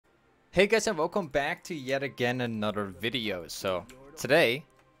Hey guys, and welcome back to yet again another video. So today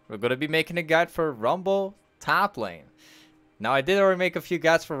we're going to be making a guide for Rumble top lane. Now I did already make a few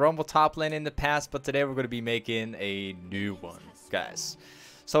guides for Rumble top lane in the past, but today we're going to be making a new one, guys.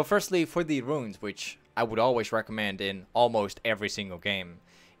 So firstly, for the runes, which I would always recommend in almost every single game,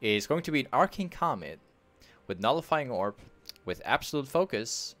 is going to be an Arcane Comet with Nullifying Orb, with Absolute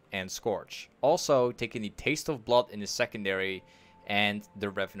Focus, and Scorch. Also taking the Taste of Blood in the secondary and the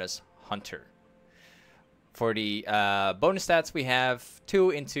Ravenous Hunter. For the bonus stats, we have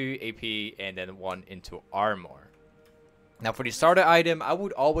 2 into AP and then 1 into armor. Now for the starter item, I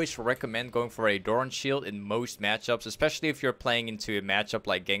would always recommend going for a Doran Shield in most matchups, especially if you're playing into a matchup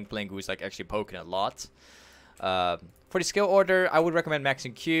like Gangplank, who's like actually poking a lot. For the skill order, I would recommend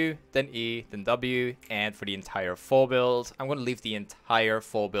maxing Q, then E, then W, and for the entire full build, I'm going to leave the entire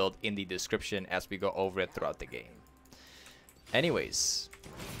full build in the description as we go over it throughout the game. Anyways,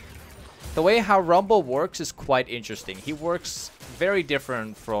 the way how Rumble works is quite interesting. He works very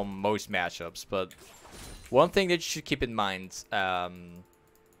different from most matchups, but one thing that you should keep in mind,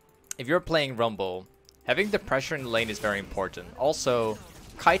 if you're playing Rumble, having the pressure in the lane is very important. Also,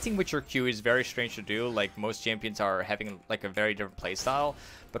 kiting with your Q is very strange to do. Like, most champions are having like a very different playstyle,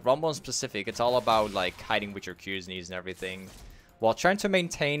 but Rumble in specific, it's all about like kiting with your Q's and E's and everything, while trying to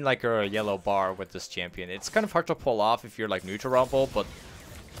maintain like a yellow bar with this champion. It's kind of hard to pull off if you're like new to Rumble, but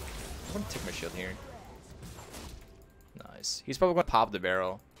I'm gonna take my shield here. Nice. He's probably gonna pop the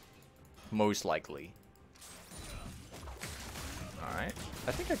barrel, most likely. Alright.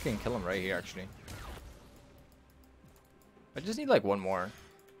 I think I can kill him right here, actually. I just need like one more.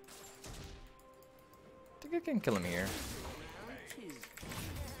 I think I can kill him here.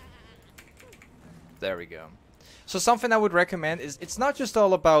 There we go. So something I would recommend is, it's not just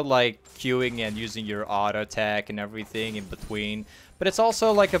all about like queuing and using your auto attack and everything in between, but it's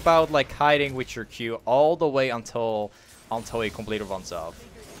also like about like hiding with your Q all the way until a completer runs off.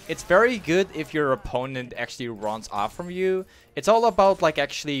 It's very good if your opponent actually runs off from you. It's all about like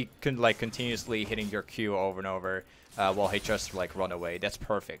actually continuously hitting your Q over and over while he tries to like run away. That's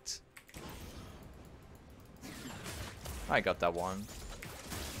perfect. I got that one.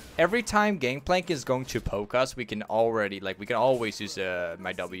 Every time Gangplank is going to poke us, we can always use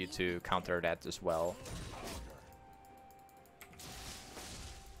my W to counter that as well.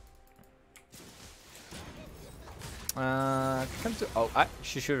 I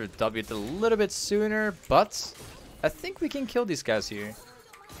should have W'd a little bit sooner, but I think we can kill these guys here.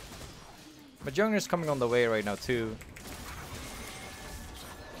 But zhonya is coming on the way right now too.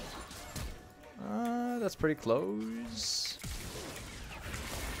 That's pretty close.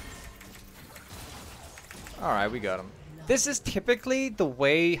 Alright, we got him. This is typically the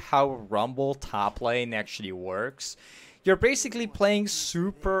way how Rumble top lane actually works. You're basically playing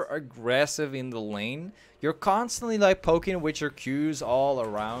super aggressive in the lane. You're constantly like poking with your Qs all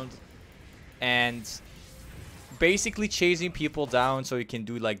around and basically chasing people down so you can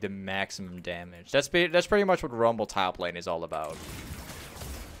do like the maximum damage. That's pretty much what Rumble top lane is all about.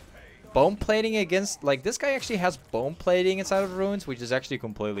 Bone plating against, like, this guy actually has bone plating inside of runes, which is actually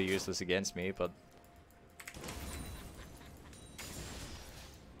completely useless against me, but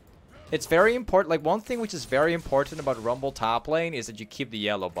it's very important. Like, one thing which is very important about Rumble top lane is that you keep the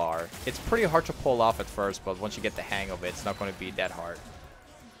yellow bar. It's pretty hard to pull off at first, but once you get the hang of it, it's not going to be that hard.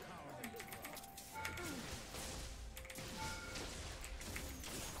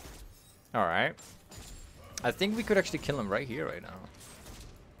 Alright. I think we could actually kill him right here, right now.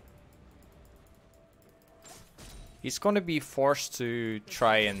 He's going to be forced to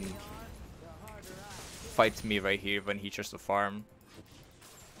try and fight me right here when he tries to farm.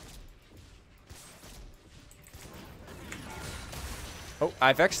 Oh,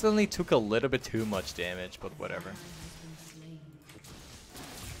 I've accidentally took a little bit too much damage, but whatever.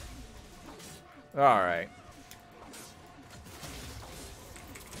 Alright.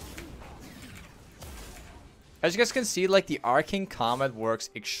 As you guys can see, like, the Arcane Comet works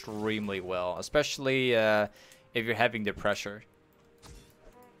extremely well, especially if you're having the pressure.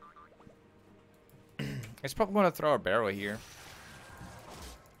 He's probably going to throw a barrel here.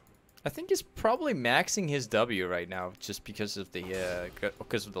 I think he's probably maxing his W right now, just because of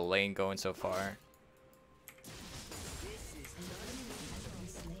the lane going so far.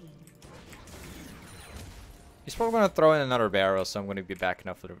 He's probably going to throw in another barrel, so I'm going to be backing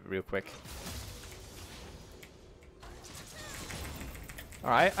up with it real quick.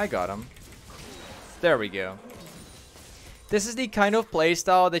 Alright, I got him. There we go. This is the kind of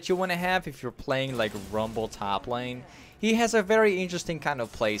playstyle that you want to have if you're playing like Rumble top lane. He has a very interesting kind of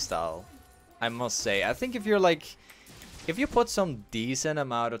playstyle, I must say. I think if you're like if you put some decent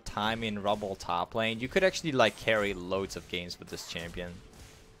amount of time in Rumble top lane, you could actually like carry loads of games with this champion.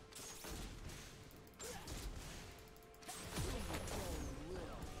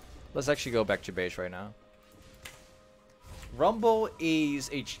 Let's actually go back to base right now. Rumble is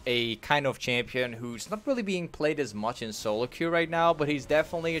a kind of champion who's not really being played as much in solo queue right now, but he's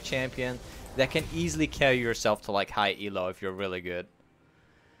definitely a champion that can easily carry yourself to like high elo if you're really good.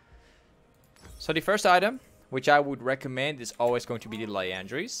 So the first item, which I would recommend, is always going to be the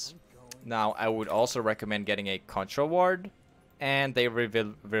liandries. Now, I would also recommend getting a control ward and a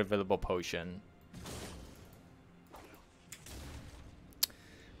revealable potion.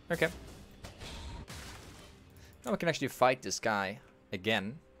 Okay. Now we can actually fight this guy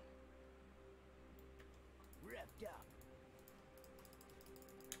again.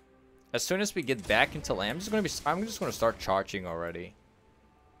 As soon as we get back into lane, I'm just gonna start charging already.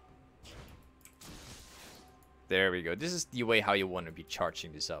 There we go. This is the way how you want to be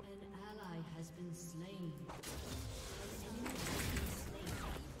charging this up.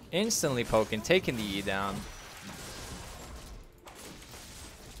 Instantly poking, taking the E down.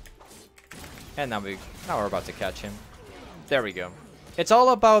 And now we're about to catch him. There we go. It's all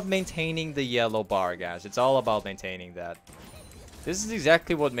about maintaining the yellow bar, guys. It's all about maintaining that. This is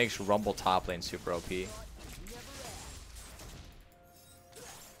exactly what makes Rumble top lane super OP.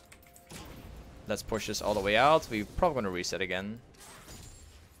 Let's push this all the way out. We're probably going to reset again.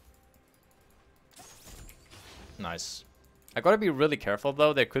 Nice. I gotta be really careful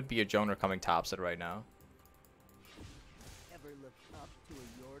though. There could be a Zhonya coming topside right now.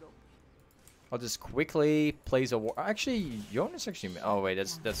 I'll just quickly place a war. Actually, Zhonya's actually. Oh wait,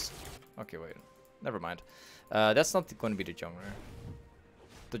 that's. Okay, wait. Never mind. That's not going to be the Zhonya.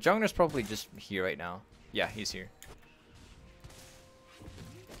 The Zhonya's probably just here right now. Yeah, he's here.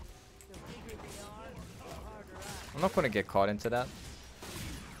 I'm not going to get caught into that.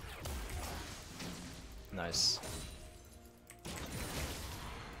 Nice.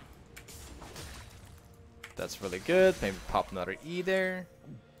 That's really good. Maybe pop another E there.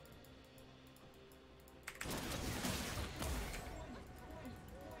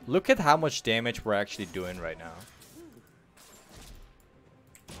 Look at how much damage we're actually doing right now.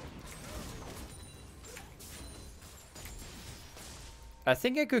 I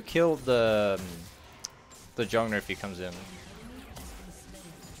think I could kill the Zhonya if he comes in.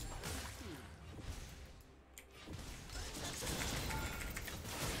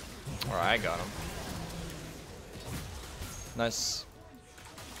 Alright, I got him. Nice.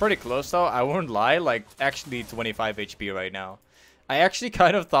 Pretty close though, I won't lie, like actually 25 HP right now. I actually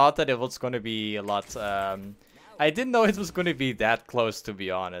kind of thought that it was going to be a lot, I didn't know it was going to be that close, to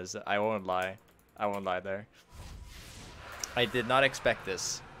be honest. I won't lie. I won't lie there. I did not expect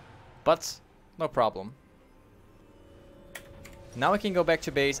this. But, no problem. Now we can go back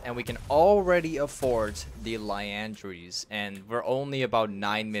to base and we can already afford the liandries. And we're only about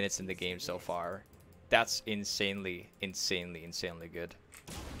 9 minutes in the game so far. That's insanely good.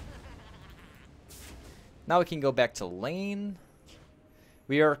 Now we can go back to lane.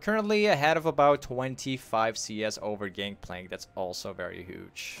 We are currently ahead of about 25 CS over Gangplank. That's also very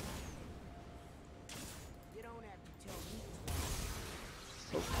huge.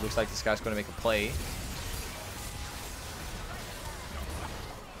 Oh, looks like this guy's going to make a play.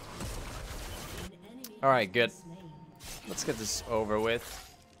 Alright, good. Let's get this over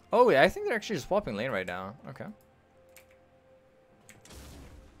with. Oh, yeah, I think they're actually swapping lane right now. Okay.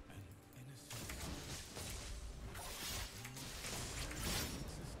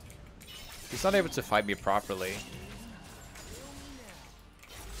 He's not able to fight me properly.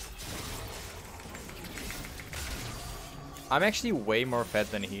 I'm actually way more fed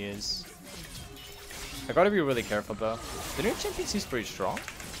than he is. I gotta be really careful though. The new champion seems pretty strong.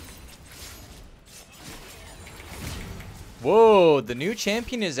 Whoa, the new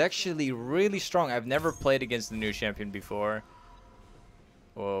champion is actually really strong. I've never played against the new champion before.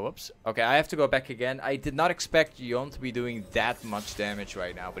 Whoa, whoops. Okay, I have to go back again. I did not expect Yon to be doing that much damage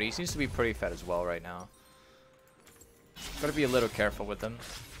right now, but he seems to be pretty fed as well right now. Gotta be a little careful with him.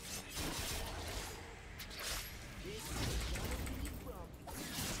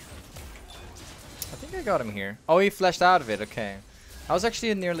 I think I got him here. Oh, he flashed out of it. Okay. I was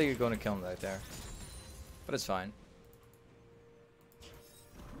actually nearly going to kill him right there. But it's fine.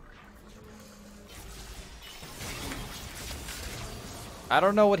 I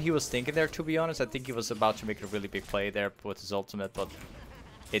don't know what he was thinking there, to be honest. I think he was about to make a really big play there with his ultimate, but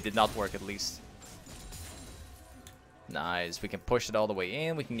it did not work at least. Nice. We can push it all the way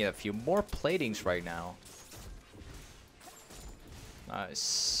in. We can get a few more platings right now.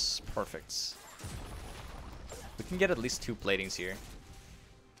 Nice. Perfect. We can get at least 2 platings here.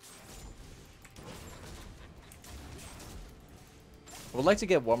 I would like to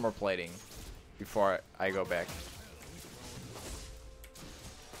get 1 more plating before I go back.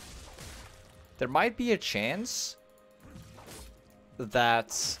 There might be a chance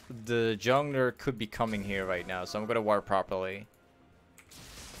that the jungler could be coming here right now, so I'm gonna ward properly.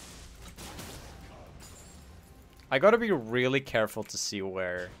 I gotta be really careful to see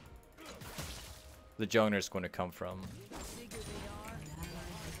where the jungler is going to come from.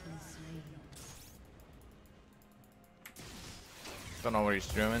 Don't know what he's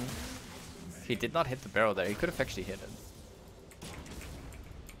doing. He did not hit the barrel there. He could have actually hit it.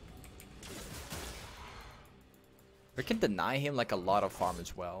 We can deny him like a lot of farm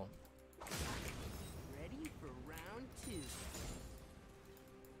as well. Ready for round 2.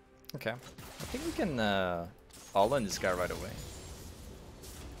 Okay. I think we can all in this guy right away.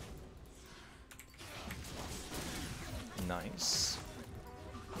 Nice.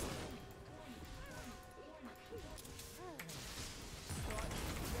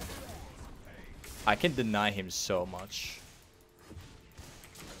 I can deny him so much.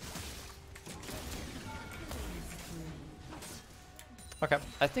 Okay,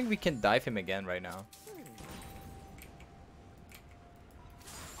 I think we can dive him again right now.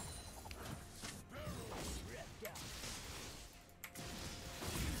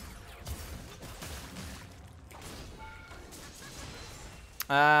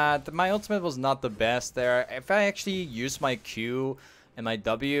 My ultimate was not the best there. If I actually used my Q and my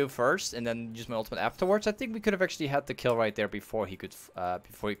W first, and then use my ultimate afterwards, I think we could have actually had the kill right there before he could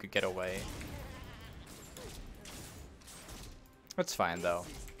get away. That's fine though.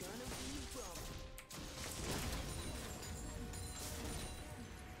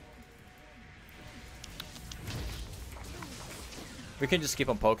 We can just keep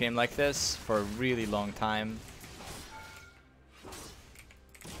on poking him like this for a really long time.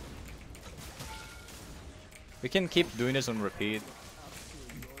 We can keep doing this on repeat.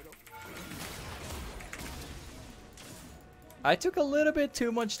 I took a little bit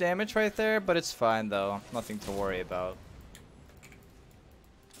too much damage right there, but it's fine though. Nothing to worry about.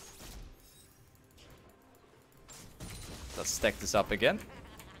 Let's stack this up again.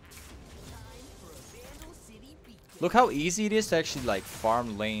 Look how easy it is to actually like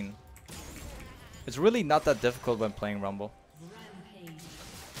farm lane. It's really not that difficult when playing Rumble.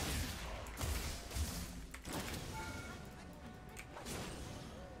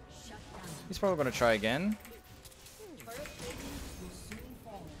 He's probably gonna try again.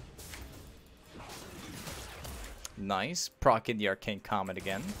 Nice. Proccing the Arcane Comet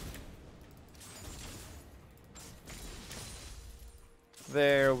again.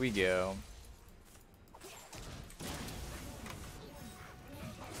 There we go.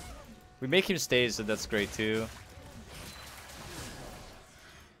 We make him stay, so that's great too.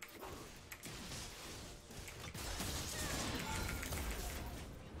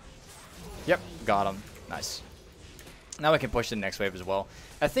 Yep, got him. Nice. Now we can push the next wave as well.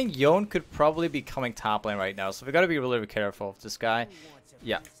 I think Yone could probably be coming top lane right now, so we gotta be really careful of this guy.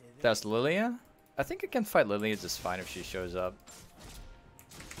 Yeah, that's Lilia. I think I can fight Lilia just fine if she shows up.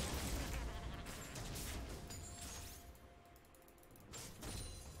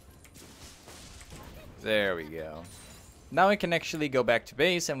 There we go. Now we can actually go back to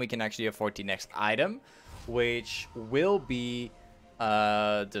base and we can actually afford the next item, which will be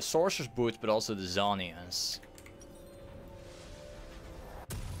the sorcerer's boots, but also the zhonyas.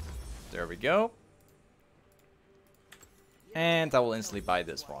 There we go. And I will instantly buy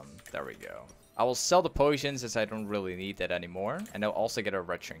this one. There we go. I will sell the potions as I don't really need that anymore. And I'll also get a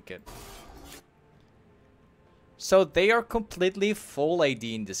red trinket. So they are completely full AD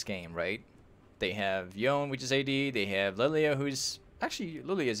in this game, right? They have Yone, which is AD. They have Lilia, who's... Actually,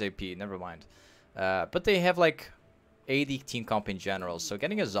 Lilia is AP, never mind. But they have, like, AD team comp in general. So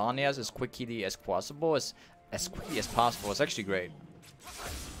getting a Zhonyas as quickly as possible, as quickly as possible, is actually great.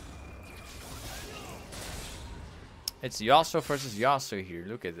 It's Yasuo versus Yasuo here.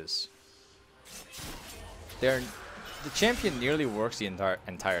 Look at this. The champion nearly works the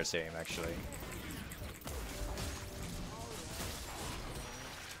entire same, actually.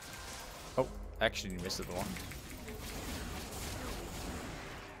 Oh, actually missed the one.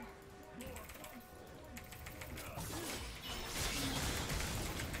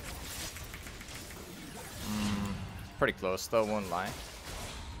 Pretty close though, won't lie.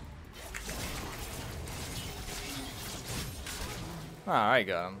 Ah, I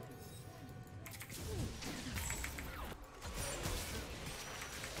got him.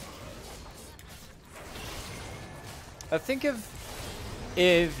 I think if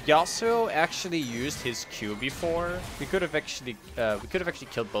If Yasuo actually used his Q before, we could have actually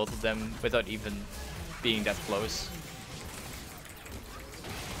killed both of them without even being that close.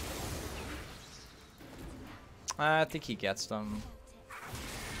 I think he gets them.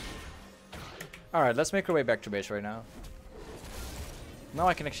 Alright, let's make our way back to base right now. Now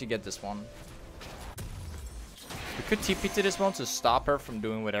I can actually get this one. We could TP to this one to stop her from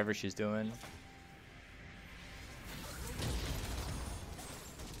doing whatever she's doing.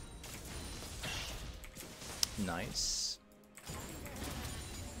 Nice.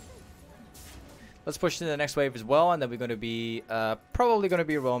 Let's push to the next wave as well, and then we're going to be probably going to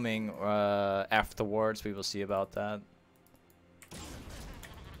be roaming afterwards. We will see about that.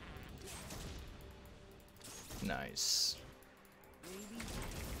 Nice.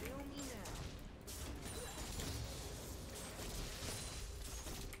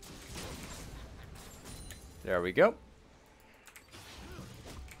 There we go.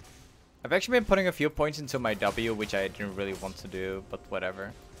 I've actually been putting a few points into my W, which I didn't really want to do, but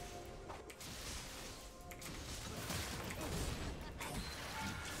whatever.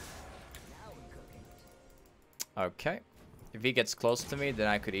 Okay. If he gets close to me, then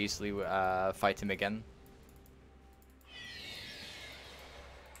I could easily fight him again.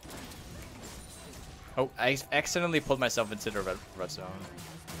 Oh, I accidentally pulled myself into the red zone.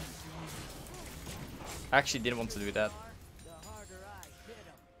 I actually didn't want to do that.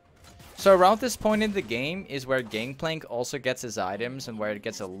 So around this point in the game is where Gangplank also gets his items and where it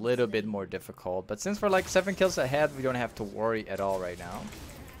gets a little bit more difficult. But since we're like 7 kills ahead, we don't have to worry at all right now.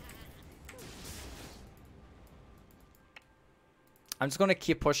 I'm just going to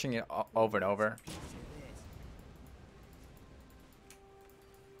keep pushing it over and over.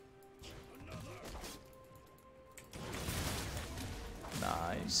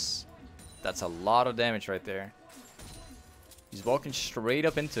 Nice. That's a lot of damage right there. He's walking straight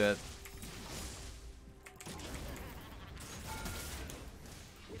up into it.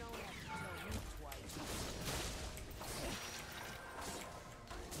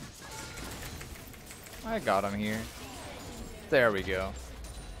 I got him here. There we go.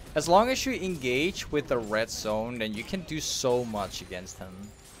 As long as you engage with the red zone, then you can do so much against him.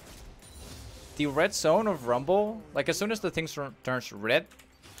 The red zone of Rumble, like as soon as the thing turns red,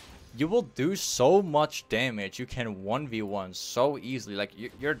 you will do so much damage. You can 1v1 so easily. Like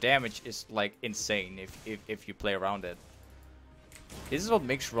your damage is like insane if you play around it. This is what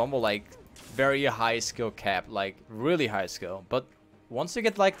makes Rumble like very high skill cap, like really high skill. But once you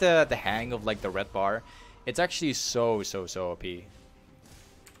get like the hang of like the red bar, it's actually so OP.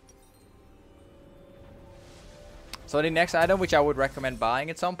 So the next item which I would recommend buying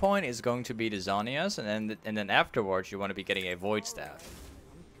at some point is going to be the Zhonyas, and then afterwards you want to be getting a Void Staff.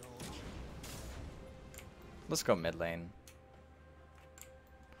 Let's go mid lane.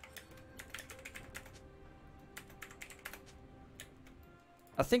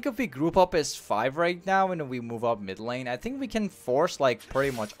 I think if we group up as 5 right now and then we move up mid lane, I think we can force like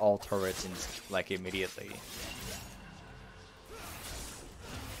pretty much all turrets in like immediately.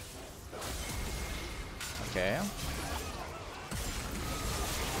 Okay.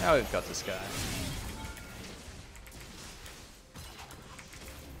 Now we've got this guy.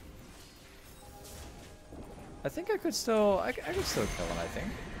 I think I could still I could still kill him, I think.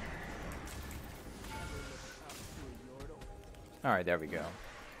 Alright, there we go.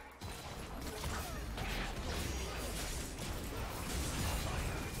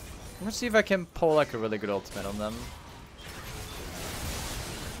 Let's see if I can pull like a really good ultimate on them.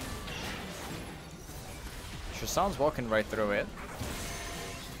 Shasan's walking right through it.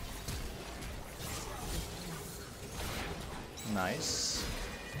 Nice.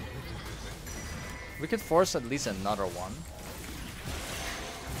 We could force at least another one.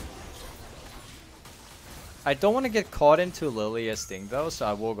 I don't want to get caught into Lilia's thing though, so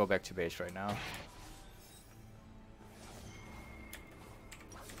I will go back to base right now.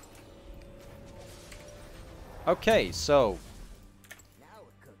 Okay, so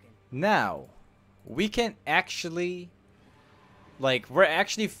now we can actually, like, we're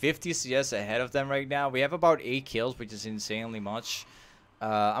actually 50 CS ahead of them right now. We have about 8 kills, which is insanely much.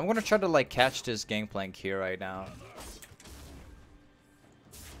 I'm gonna try to like catch this Gangplank here right now.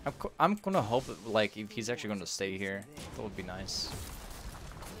 I'm gonna hope like if he's actually gonna stay here, that would be nice.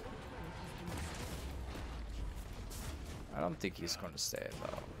 I don't think he's gonna stay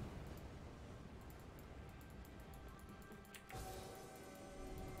though.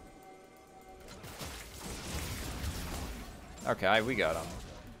 Okay, we got him.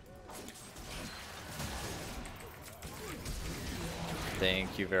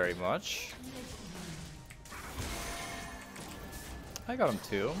 Thank you very much. I got him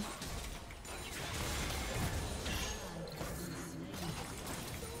too.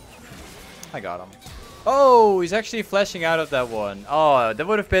 I got him. Oh, he's actually flashing out of that one. Oh, that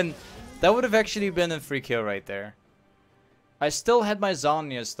would have actually been a free kill right there. I still had my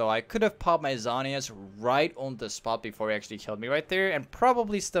Zhonyas though. I could have popped my Zhonyas right on the spot before he actually killed me right there, and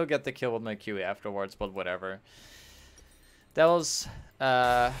probably still get the kill with my Q afterwards, but whatever. That was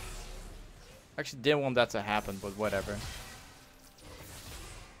actually didn't want that to happen, but whatever.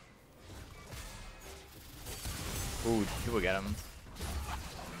 Ooh, you will get him.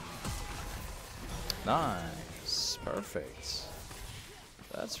 Nice. Perfect.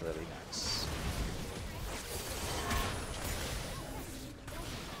 That's really nice.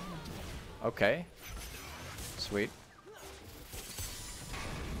 Okay. Sweet.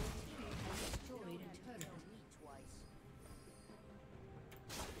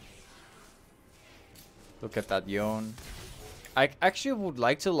 Look at that Yon. I actually would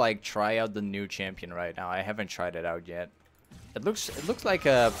like to like try out the new champion right now. I haven't tried it out yet. It looks like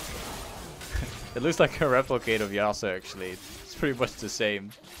a it looks like a replicate of Yasuo actually. It's pretty much the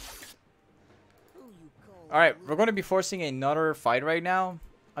same. Alright, we're going to be forcing another fight right now.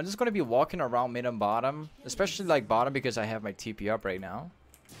 I'm just going to be walking around mid and bottom. Especially like bottom because I have my TP up right now.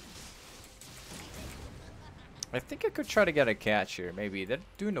 I think I could try to get a catch here. Maybe. They're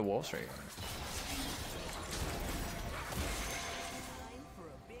doing the wolves right here.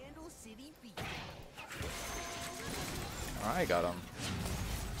 Alright, got him.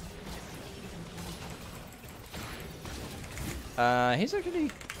 He's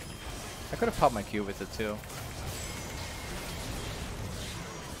actually... I could have popped my Q with it too.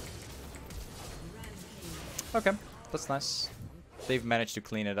 Okay, that's nice. They've managed to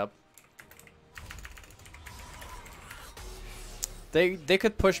clean it up. They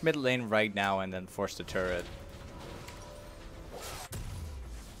could push mid lane right now and then force the turret.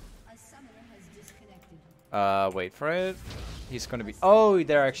 Wait for it. He's gonna be... Oh,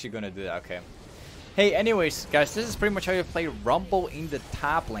 they're actually gonna do that. Okay. Hey, anyways, guys, this is pretty much how you play Rumble in the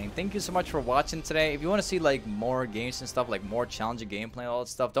top lane. Thank you so much for watching today. If you want to see like more games and stuff, like more challenging gameplay and all that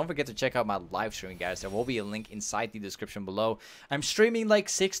stuff, don't forget to check out my live stream, guys. There will be a link inside the description below. I'm streaming like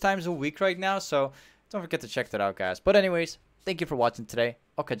 6 times a week right now, so don't forget to check that out, guys. But anyways, thank you for watching today.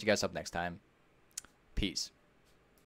 I'll catch you guys up next time. Peace.